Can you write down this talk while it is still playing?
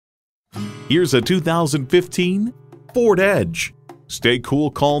Here's a 2015 Ford Edge. Stay cool,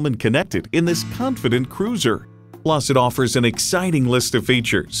 calm, and connected in this confident cruiser. Plus, it offers an exciting list of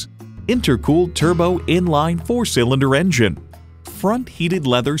features: intercooled turbo inline 4-cylinder engine, front heated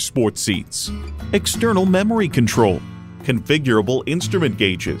leather sports seats, external memory control, configurable instrument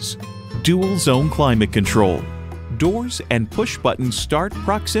gauges, dual zone climate control, doors and push-button start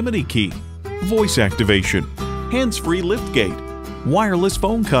proximity key, voice activation, hands-free liftgate, wireless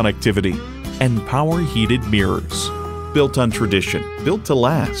phone connectivity, and power heated mirrors. Built on tradition, built to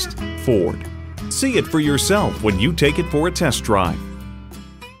last. Ford. See it for yourself when you take it for a test drive.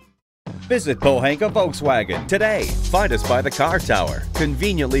 Visit Pohanka-Volkswagen today. Find us by the car tower,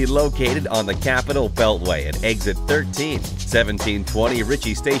 conveniently located on the Capitol Beltway at exit 13, 1720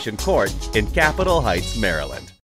 Ritchie Station Court in Capitol Heights, Maryland.